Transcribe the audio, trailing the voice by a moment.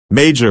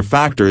Major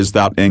factors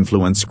that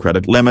influence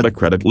credit limit. A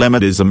credit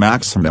limit is a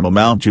maximum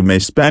amount you may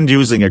spend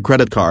using a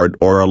credit card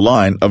or a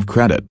line of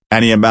credit.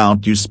 Any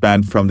amount you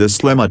spend from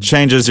this limit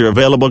changes your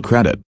available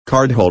credit.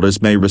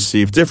 Cardholders may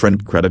receive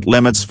different credit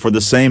limits for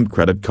the same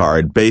credit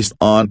card based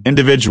on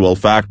individual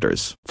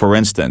factors. For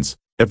instance,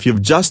 if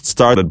you've just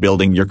started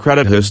building your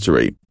credit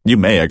history, you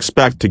may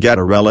expect to get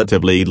a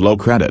relatively low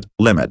credit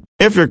limit.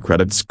 If your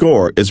credit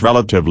score is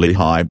relatively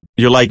high,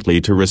 you're likely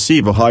to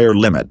receive a higher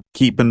limit.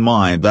 Keep in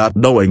mind that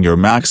knowing your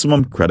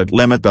maximum credit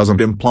limit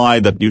doesn't imply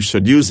that you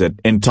should use it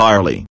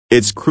entirely.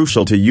 It's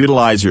crucial to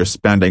utilize your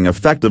spending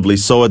effectively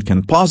so it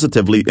can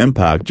positively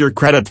impact your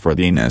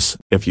creditworthiness.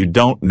 If you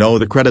don't know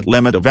the credit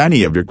limit of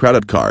any of your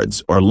credit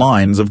cards or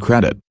lines of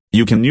credit,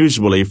 you can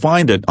usually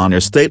find it on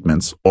your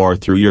statements or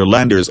through your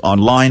lender's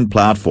online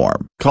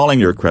platform.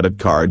 Calling your credit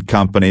card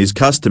company's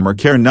customer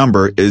care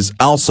number is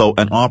also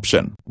an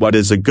option. What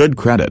is a good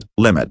credit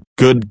limit?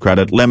 Good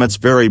credit limits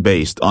vary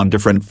based on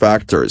different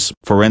factors.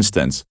 For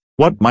instance,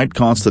 what might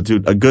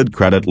constitute a good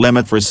credit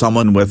limit for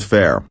someone with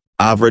fair,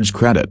 average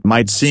credit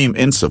might seem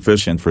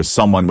insufficient for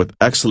someone with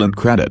excellent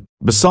credit.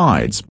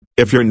 Besides,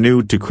 if you're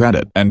new to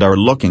credit and are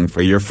looking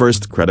for your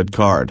first credit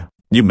card,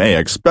 you may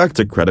expect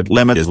a credit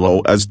limit as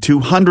low as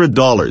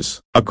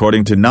 $200.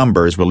 According to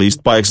numbers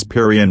released by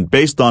Experian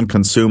based on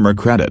consumer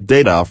credit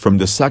data from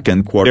the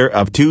second quarter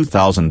of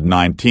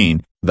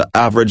 2019, the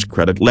average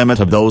credit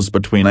limit of those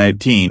between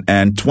 18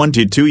 and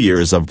 22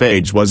 years of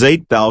age was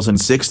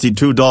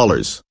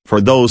 $8,062. For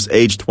those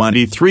aged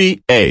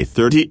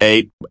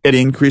 23-38, it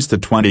increased to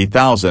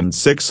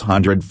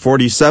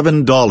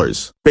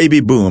 $20,647. Baby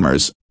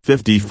boomers,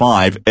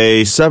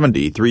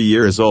 55-73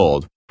 years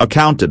old,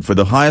 accounted for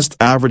the highest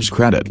average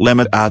credit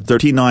limit at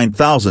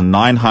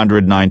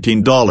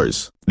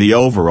 $39,919. The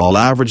overall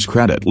average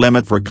credit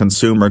limit for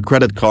consumer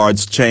credit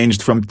cards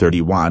changed from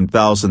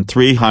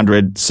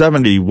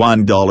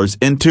 $31,371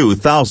 in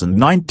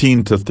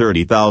 2019 to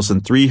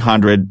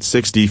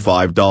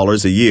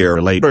 $30,365 a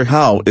year later.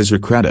 How is your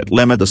credit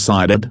limit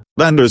decided?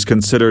 Lenders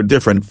consider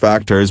different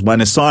factors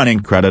when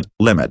assigning credit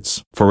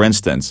limits. For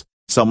instance,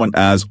 someone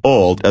as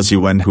old as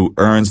you and who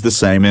earns the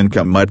same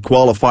income might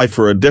qualify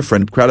for a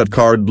different credit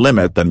card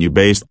limit than you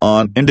based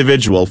on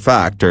individual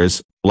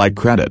factors, like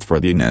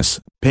creditworthiness,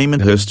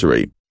 payment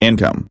history,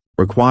 income,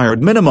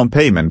 required minimum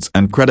payments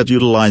and credit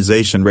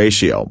utilization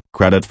ratio.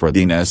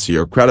 Creditworthiness.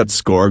 Your credit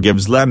score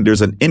gives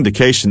lenders an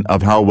indication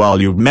of how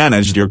well you've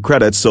managed your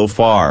credit so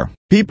far.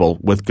 People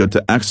with good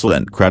to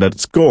excellent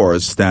credit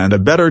scores stand a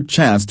better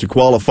chance to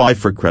qualify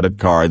for credit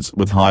cards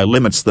with high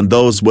limits than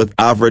those with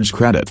average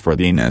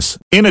creditworthiness.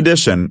 In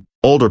addition,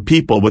 older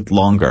people with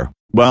longer,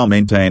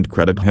 well-maintained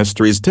credit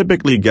histories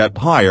typically get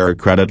higher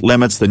credit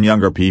limits than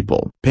younger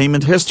people.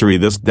 Payment history.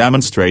 This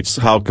demonstrates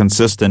how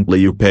consistently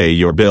you pay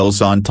your bills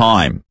on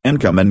time.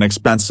 Income and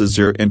expenses.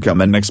 Your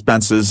income and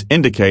expenses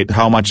indicate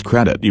how much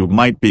credit you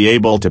might be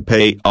able to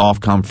pay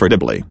off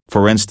comfortably.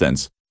 For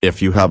instance,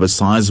 if you have a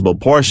sizable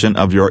portion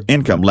of your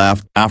income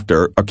left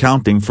after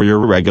accounting for your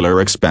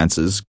regular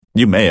expenses,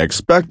 you may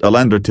expect a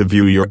lender to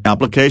view your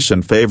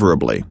application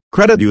favorably.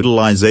 Credit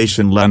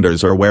utilization.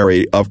 Lenders are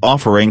wary of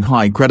offering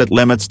high credit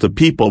limits to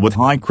people with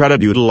high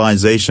credit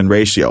utilization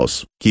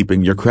ratios.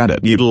 Keeping your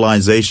credit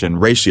utilization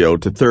ratio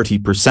to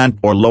 30%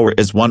 or lower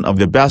is one of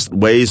the best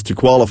ways to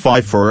qualify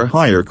for a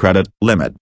higher credit limit.